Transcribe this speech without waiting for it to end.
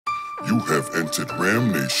You have entered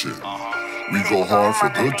Ram Nation. We go hard for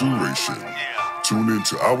the duration. Tune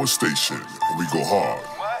into our station. We go hard.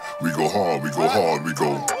 We go hard, we go hard, we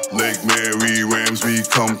go. Lake Mary Rams, we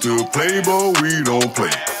come to play, but we don't play.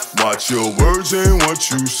 Watch your words and what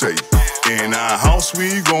you say. In our house,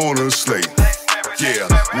 we gonna slay. Yeah,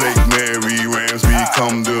 Lake Mary Rams, we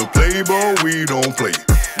come to play, but we don't play.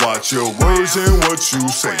 Watch your words and what you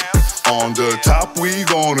say. On the top, we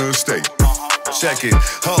gonna stay. Check it,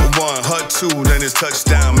 hut one, hut two, then it's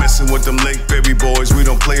touchdown. Messing with them Lake Berry boys, we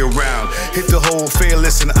don't play around. Hit the hole,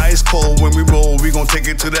 fearless and ice cold. When we roll, we gon' take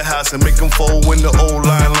it to the house and make them fold. When the old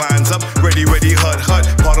line lines up, ready, ready, hut, hut.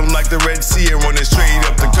 Part them like the Red Sea and run it straight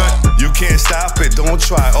up the gut. You can't stop it, don't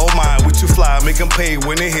try, oh my, we too fly. Make them pay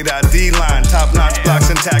when they hit our D-line. Top notch blocks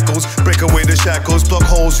and tackles, break away the shackles. Plug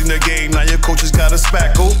holes in the game, now your coach has got a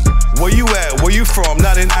spackle. Where you at, where you from?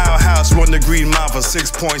 Not in our house, run the Green Mile for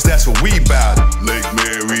 6 points, that's what we bout. Lake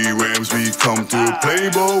Mary Rams, we come to play,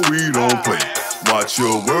 but we don't play. Watch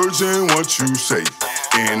your words and what you say.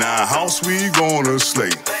 In our house, we gonna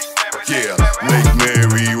slay. Yeah, Lake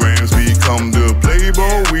Mary Rams, we come to play,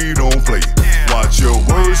 but we don't play. Watch your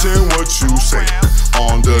words and what you say.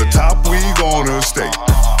 On the top, we gonna stay.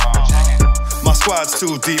 My squad's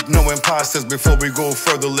too deep, no imposters. Before we go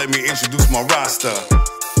further, let me introduce my roster.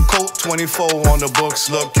 Colt 24 on the books,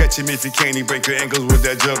 look, catch him if you can't, he break your ankles with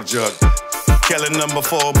that jug. Kellen number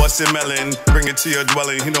 4, bustin' melon, bring it to your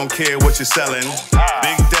dwelling, he don't care what you're selling.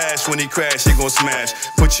 Big dash, when he crash, he gon' smash.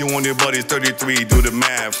 Put you on your buddies, 33, do the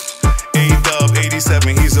math. A-Dub,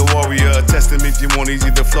 87, he's a warrior. Test him if you want, he's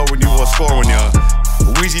either flooring you or scoring ya.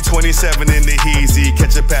 Weezy 27 in the Heezy,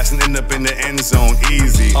 catch a pass and end up in the end zone,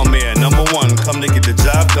 easy. I'm here, number 1, come to get the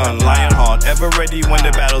job done. Lionheart, ever ready when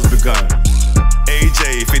the battle's begun.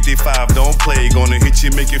 AJ, 55, don't play, gonna hit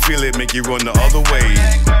you, make you feel it, make you run the other way.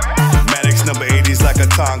 Maddox number 80's like a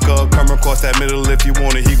Tonka, come across that middle if you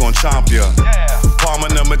want it, he gon' chomp ya.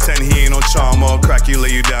 Palmer number 10, he ain't no charmer, crack you,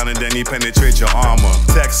 lay you down, and then he penetrate your armor.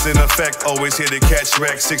 Text in effect, always here to catch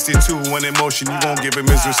wreck. 62, when in motion, you gon' give him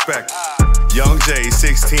his respect. Young J,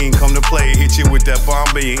 16, come to play, hit you with that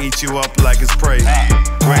Bombay and eat you up like it's prey.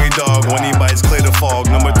 Gray Dog, when he bites, clear the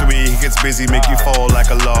fog. Number 3, he gets busy, make you fall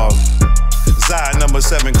like a log. Zai, number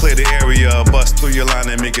 7, clear the area. Bust through your line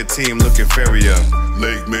and make a team look inferior.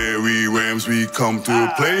 Lake Mary Rams, we come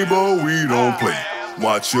to play, but we don't play.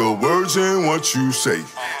 Watch your words and what you say.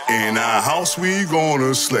 In our house, we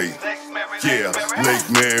gonna slay. Yeah, Lake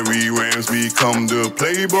Mary Rams, we come to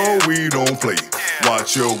play, but we don't play.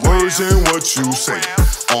 Watch your words and what you say.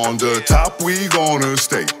 On the top, we gonna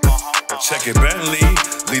stay. Check it, Bentley,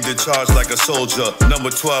 lead the charge like a soldier.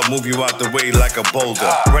 Number 12, move you out the way like a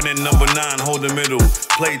boulder. Running number 9, hold the middle.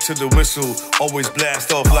 Play to the whistle, always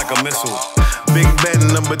blast off like a missile. Big Ben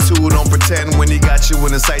number 2, don't pretend. When he got you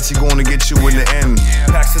in the sights, he gonna get you in the end.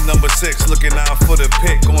 Paxton number 6, looking out for the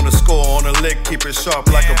pick. Gonna score on a lick, keep it sharp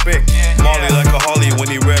like a pick. Marley like a Harley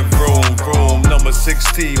when he rev vroom, vroom. Number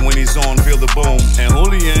 6T, when he's on, feel the boom. And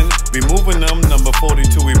Julian, be moving them. Number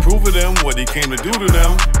 42, we proving them what he came to do to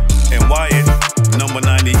them. And Wyatt, number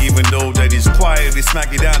 90, even though that he's quiet, he smack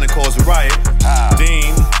you down and cause a riot.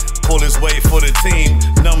 Dean, pull his way for the team.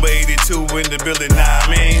 Number 82 in the building, nah I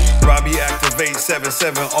mean. Robbie activate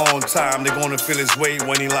 7-7 on time. They're gonna feel his weight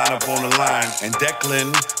when he line up on the line. And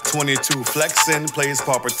Declan, 22 flexing, plays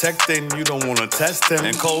part protecting. You don't wanna test him.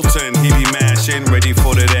 And Colton, he be mashing, ready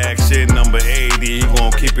for that action. Number 80, he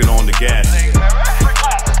gon' keep it on the gas.